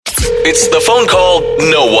It's the phone call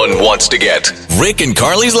no one wants to get. Rick and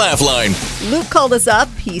Carly's Laugh Line. Luke called us up.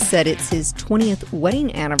 He said it's his 20th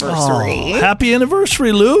wedding anniversary. Oh, happy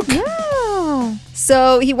anniversary, Luke. Yeah.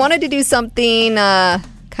 So he wanted to do something kind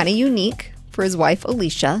of unique for his wife,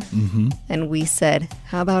 Alicia. Mm-hmm. And we said,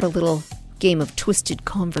 how about a little game of twisted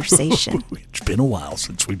conversation? It's been a while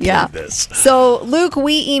since we played this. So, Luke,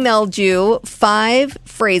 we emailed you 5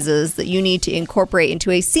 phrases that you need to incorporate into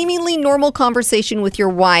a seemingly normal conversation with your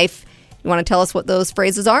wife. You want to tell us what those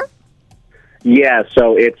phrases are? Yeah,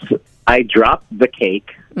 so it's, I dropped the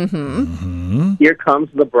cake. Mm-hmm. Mm-hmm. Here comes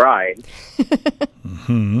the bride.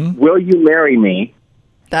 Mm-hmm. Will you marry me?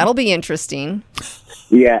 That'll be interesting.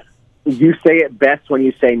 Yeah. You say it best when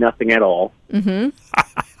you say nothing at all. Mm-hmm.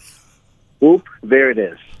 Whoop, there it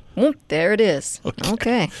is. Whoop, there it is.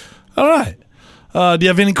 Okay. All right. Do you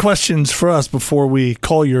have any questions for us before we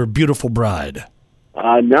call your beautiful bride?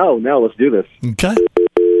 No, let's do this. Okay.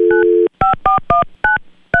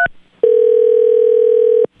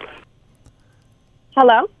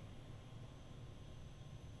 Hello?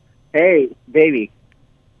 Hey, baby.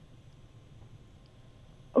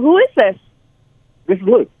 Who is this? This is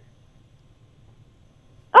Luke.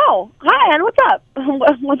 Oh, hi, Ann. What's up?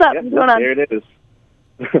 What's up? Yep, What's going on? There it is.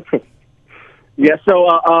 Yeah, so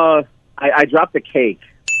I dropped the cake.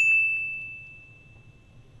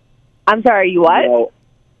 I'm sorry, you what? You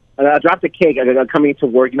know, I dropped the cake. I coming to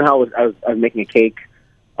work. You know how I was making a cake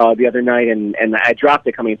the other night, and I dropped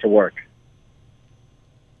it coming to work.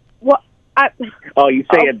 What? You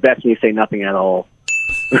say it best when you say nothing at all.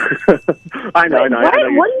 I know. What do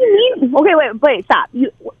you mean? Okay, wait, stop.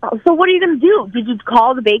 So what are you going to do? Did you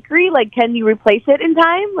call the bakery? Like, can you replace it in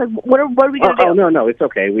time? Like, what are we going to do? Oh, no, it's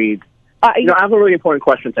okay. I have a really important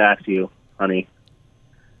question to ask you, honey.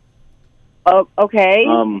 Oh, okay.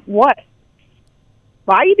 What?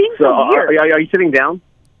 Why are you being so weird? Are you sitting down?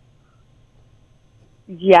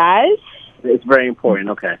 Yes. It's very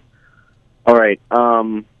important. Okay. All right.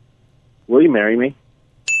 Will you marry me?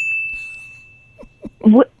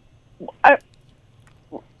 What?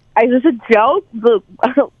 Is this a joke?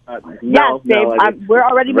 Yes, babe. We're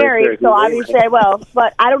already married, so obviously I will.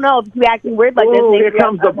 But I don't know if you acting weird like this. Here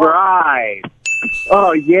comes the bride.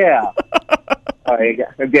 Oh, yeah. All right,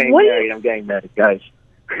 I'm getting married, guys.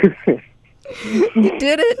 You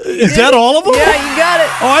did it. Is that all of them? Yeah, you got it.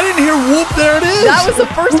 Oh, I didn't hear whoop, there it is. That was the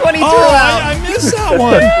first one he threw out. I missed that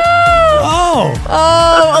one. Oh,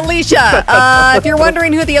 Alicia, if you're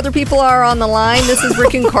wondering who the other people are on the line, this is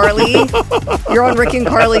Rick and Carly. You're on Rick and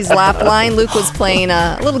Carly's Laugh Line. Luke was playing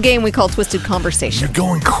a little game we call Twisted Conversation. You're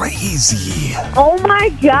going crazy. Oh, my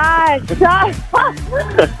gosh.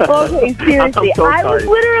 Okay, seriously. So I was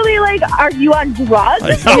literally like, are you on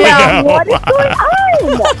drugs? Yeah. What is going on?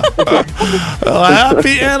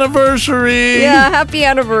 Happy anniversary. Yeah, happy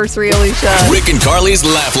anniversary, Alicia. Rick and Carly's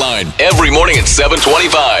Laugh Line. Every morning at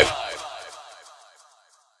 7:25.